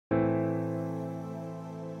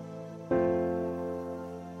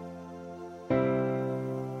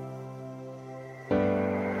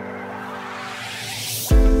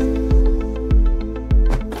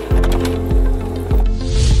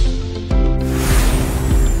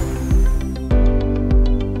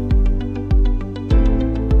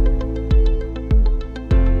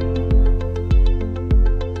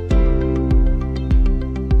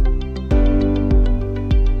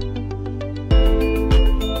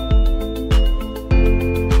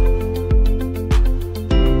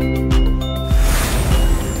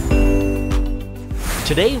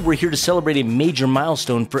Today, we're here to celebrate a major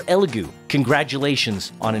milestone for Elegoo.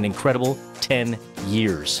 Congratulations on an incredible 10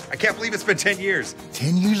 years. I can't believe it's been 10 years.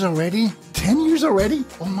 10 years already? 10 years already?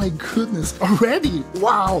 Oh my goodness, already?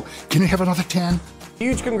 Wow. Can we have another 10?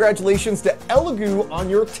 Huge congratulations to Elegoo on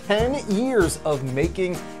your 10 years of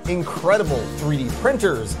making incredible 3D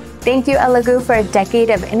printers. Thank you, Elegoo, for a decade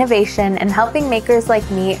of innovation and helping makers like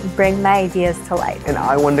me bring my ideas to life. And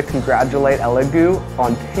I wanted to congratulate Elegoo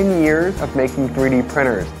on 10 years of making 3D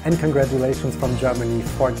printers. And congratulations from Germany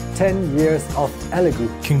for 10 years of Elegoo.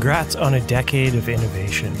 Congrats on a decade of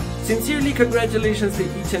innovation. Sincerely, congratulations to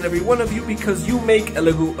each and every one of you because you make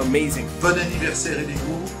Elegoo amazing. Bon anniversaire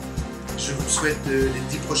Elegoo. Je vous souhaite les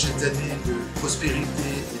 10 prochaines années de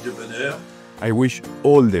prospérité et de bonheur. I wish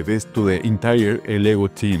all the best to the entire Elegoo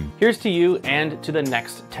team. Here's to you and to the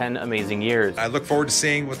next 10 amazing years. I look forward to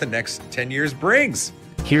seeing what the next 10 years brings.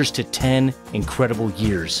 Here's to 10 incredible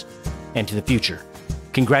years and to the future.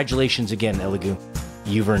 Congratulations again, Elegoo.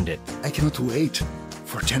 You've earned it. I cannot wait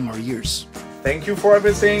for 10 more years. Thank you for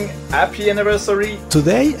everything. Happy anniversary.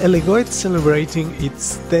 Today, Elegoo is celebrating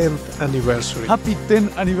its 10th anniversary. Happy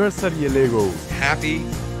 10th anniversary, Elegoo. Happy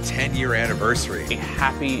 10-year anniversary. A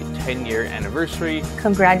happy 10-year anniversary.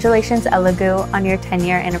 Congratulations, Elegoo, on your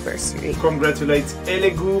 10-year anniversary. Congratulate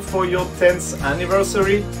Elegoo for your 10th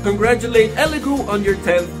anniversary. Congratulate Elegoo on your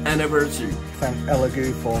 10th anniversary. Thank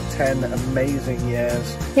Elegoo for 10 amazing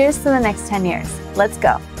years. Here's to the next 10 years. Let's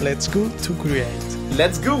go. Let's go to create.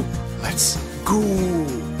 Let's go. Let's go.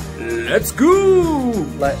 Let's go.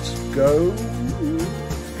 Let's go.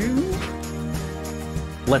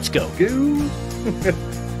 Let's go. Go.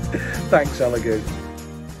 Thanks, Elegoo.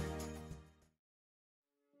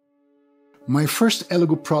 My first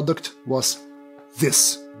Elegoo product was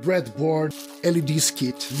this. Breadboard, LEDs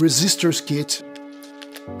kit, resistors kit.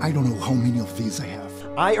 I don't know how many of these I have.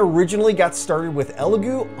 I originally got started with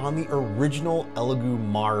Elegoo on the original Elegoo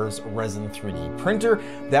Mars Resin 3D printer.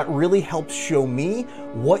 That really helped show me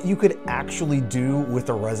what you could actually do with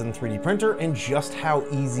a Resin 3D printer and just how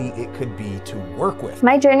easy it could be to work with.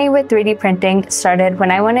 My journey with 3D printing started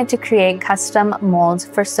when I wanted to create custom molds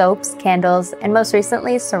for soaps, candles, and most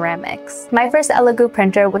recently, ceramics. My first Elegoo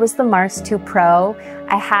printer was the Mars 2 Pro.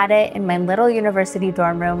 I had it in my little university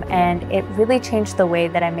dorm room and it really changed the way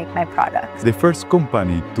that I make my products. The first company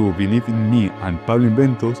to believe in me and Pablo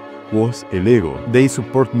Inventos was Elegoo. They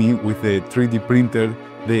support me with the 3D printer,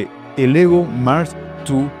 the Elegoo Mars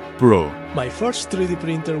 2 Pro. My first 3D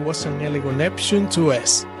printer was an Elegoo Neptune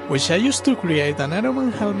 2S, which I used to create an Iron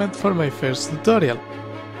Man helmet for my first tutorial.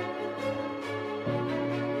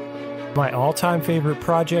 My all-time favorite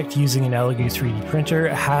project using an Elegoo 3D printer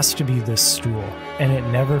has to be this stool, and it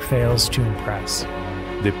never fails to impress.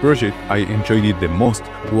 The project I enjoyed it the most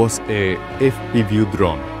was a FPV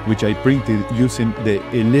drone, which I printed using the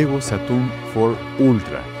Elegoo Saturn 4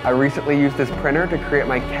 Ultra. I recently used this printer to create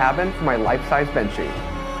my cabin for my life-size benching.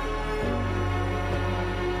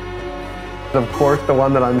 Of course, the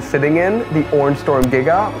one that I'm sitting in, the Orange Storm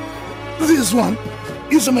Giga. This one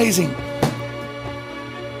is amazing.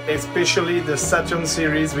 Especially the Saturn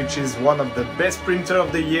series, which is one of the best printer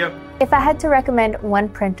of the year. If I had to recommend one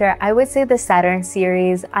printer, I would say the Saturn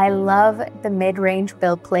series. I love the mid-range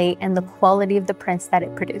build plate and the quality of the prints that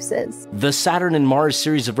it produces. The Saturn and Mars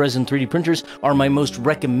series of Resin 3D printers are my most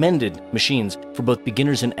recommended machines for both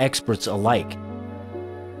beginners and experts alike.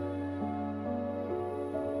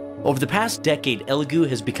 Over the past decade, Elegoo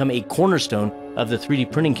has become a cornerstone of the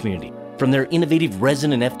 3D printing community. From their innovative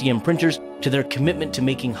resin and FDM printers to their commitment to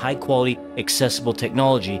making high-quality, accessible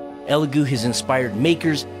technology, Elegoo has inspired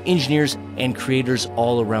makers, engineers, and creators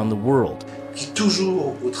all around the world. Qui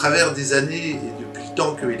toujours, au travers des années et depuis le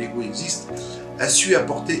temps que Elegoo existe, a su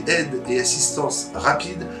apporter aide et assistance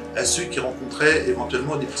rapide à ceux qui rencontraient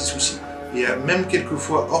éventuellement des petits soucis. Et a même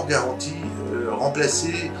quelquefois hors garantie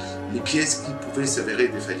remplacé les pièces qui pouvaient s'avérer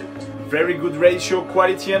défaillantes. Very good ratio,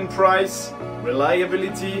 quality and price,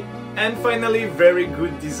 reliability, and finally very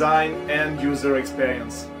good design and user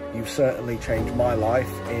experience. You've certainly changed my life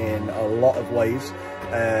in a lot of ways,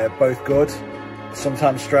 both good,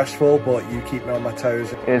 sometimes stressful, but you keep me on my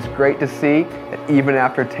toes. It's great to see that even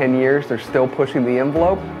after 10 years, they're still pushing the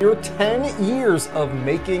envelope. Your 10 years of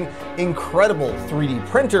making incredible 3D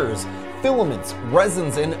printers, filaments,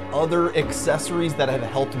 resins, and other accessories that have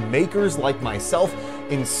helped makers like myself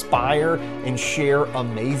inspire and share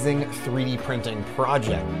amazing 3D printing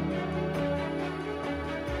projects.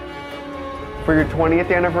 For your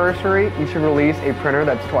 20th anniversary, you should release a printer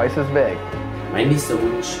that's twice as big. Mein nächster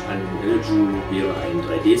Wunsch an Elegoo wäre ein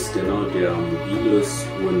 3D-Scanner, der mobil ist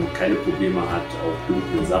und keine Probleme hat, auch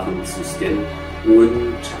dunkle Sachen zu scannen.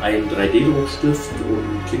 Und ein 3D-Druckstift, um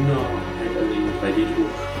Kinder halt an den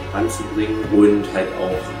 3D-Druck ranzubringen und halt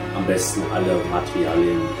auch am besten alle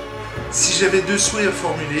Materialien. Si j'avais deux souhaits à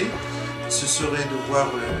formuler, ce serait de voir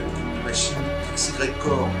une machine XY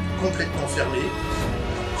Core complètement fermée,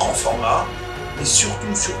 grand format, mais surtout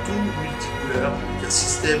multicouleur, avec un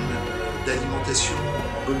système d'alimentation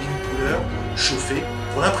en bobine couleur chauffée.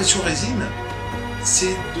 Pour l'impression résine,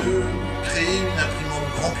 c'est de créer une imprimante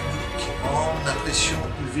grand public en impression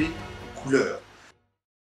UV couleur.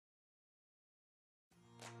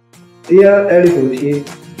 Dear Elegoo team,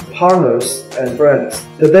 partners and friends,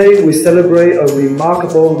 today we celebrate a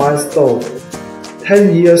remarkable milestone,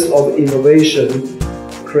 10 years of innovation,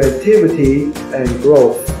 creativity and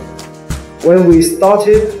growth. When we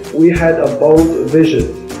started, we had a bold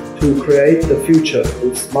vision to create the future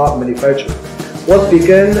with smart manufacturing. What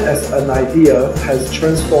began as an idea has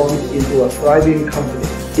transformed into a thriving company,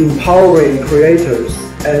 empowering creators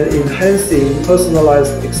and enhancing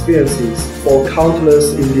personalized experiences for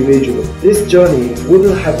countless individuals. This journey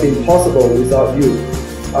wouldn't have been possible without you,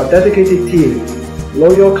 our dedicated team,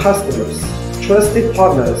 loyal customers, trusted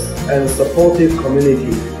partners, and supportive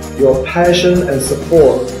community. Your passion and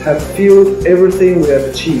support have fueled everything we have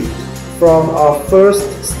achieved. From our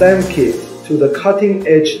first STEM kit to the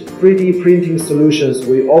cutting-edge 3D printing solutions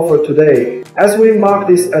we offer today. As we mark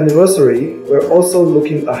this anniversary, we're also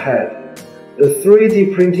looking ahead. The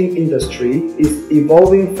 3D printing industry is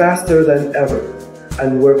evolving faster than ever,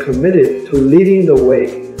 and we're committed to leading the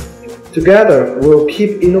way. Together, we'll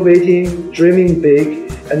keep innovating, dreaming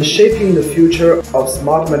big, and shaping the future of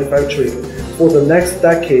smart manufacturing for the next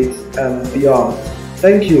decade and beyond.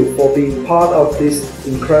 Thank you for being part of this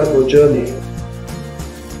incredible journey.